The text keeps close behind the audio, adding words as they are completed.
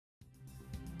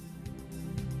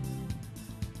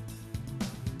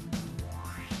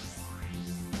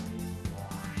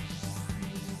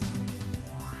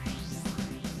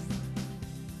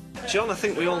John, I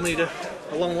think we all need a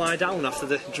long lie down after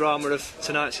the drama of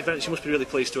tonight's events. You must be really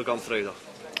pleased to have gone through, though.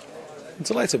 I'm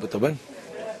delighted with the win.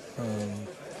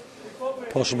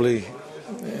 Possibly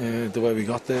the way we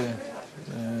got there,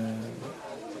 a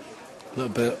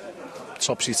little bit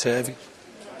topsy-turvy.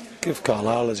 Give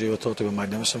Carlisle, as you thought they were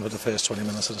magnificent for the first 20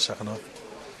 minutes of the second half.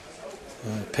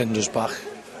 Pinned us back,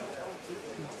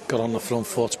 got on the front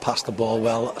foot, passed the ball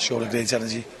well, showed a great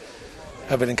energy.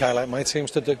 Everything kind of like my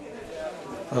teams to do.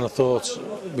 And I thought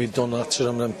we'd done that to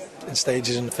them in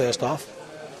stages in the first half.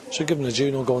 So given the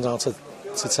due, going down to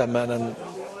 10 men and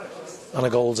a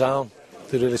goal down,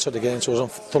 they really took the game to us and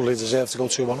thoroughly deserved to go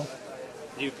 2-1.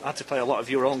 You had to play a lot of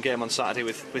your own game on Saturday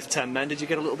with 10 men. Did you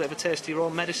get a little bit of a taste of your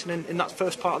own medicine in that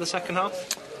first part of the second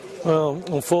half? Well,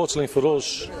 unfortunately for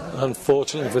us, and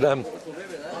fortunately for them,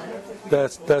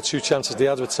 their two chances they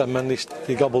had with 10 men,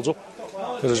 they gobbled up,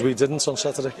 whereas we didn't on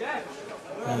Saturday.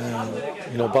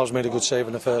 Baz made a good save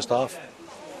in the first half,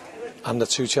 and the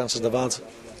two chances they've had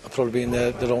have probably been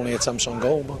their only attempts on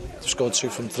goal, but they've scored 2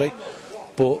 from 3.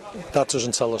 But that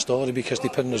doesn't tell the story, because they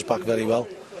pinned us back very well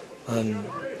and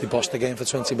they bossed the game for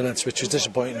 20 minutes, which was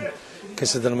disappointing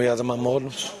considering we had a man more than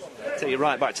them. Take you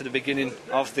right back to the beginning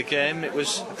of the game. It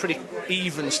was a pretty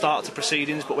even start to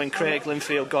proceedings, but when Craig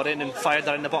Linfield got in and fired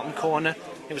that in the bottom corner,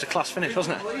 it was a class finish,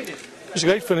 wasn't it? It was a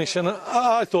great finish, and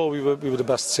I thought we were the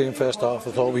best team first half.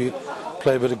 I thought we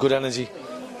played with a good energy.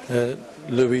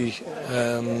 Louis,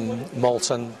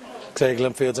 Moulton, Craig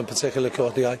Linfield in particular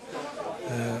caught the eye.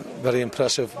 Very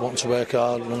impressive, wanting to work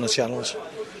hard, run the channels.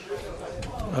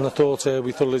 And I thought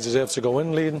we thoroughly deserved to go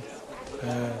in leading.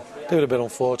 They were a bit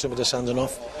unfortunate with the sending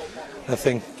off. I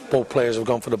think both players have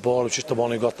gone for the ball. It's just the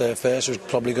one who got there first was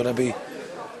probably going to be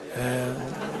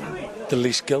the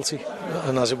least guilty.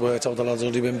 And as it worked out, the lad's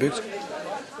already been booked.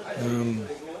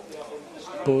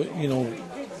 But,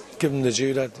 give them the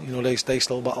due that, they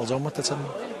still battled on with the team.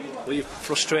 Were you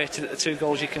frustrated at the 2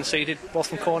 goals you conceded, both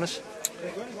from corners?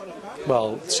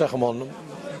 Well, the second one,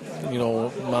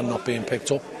 man not being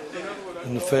picked up.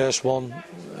 And the first one,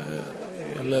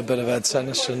 a little bit of head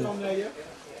tennis, and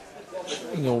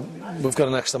we've got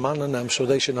an extra man in them, so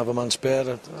they shouldn't have a man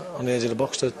spare on the edge of the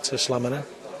box to slam it in.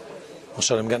 I'm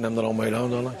sorry, I'm getting them the wrong way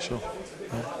round, aren't I? So,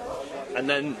 yeah. And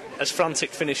then, as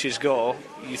frantic finishes go,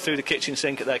 you threw the kitchen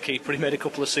sink at their keeper. He made a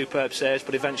couple of superb saves,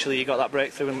 but eventually you got that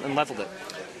breakthrough and levelled it.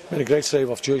 Made a great save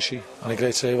off Joycey and a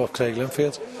great save off Craig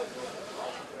Linfield.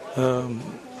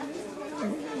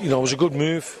 It was a good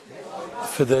move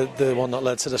for the one that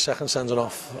led to the second sending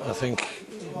off. I think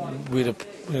we'd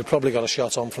probably got a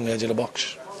shot on from the edge of the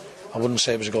box. I wouldn't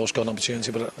say it was a goal-scoring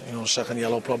opportunity, but second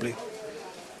yellow probably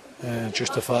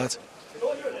justified.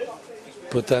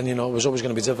 But then it was always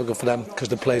going to be difficult for them because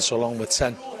they played so long with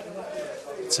 10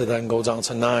 to then go down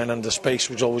to 9, and the space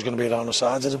was always going to be around the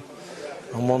sides of them.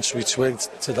 And once we twigged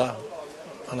to that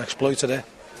and exploited it,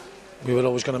 we were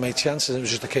always going to make chances. It was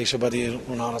just a case of whether you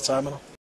run out of time or not.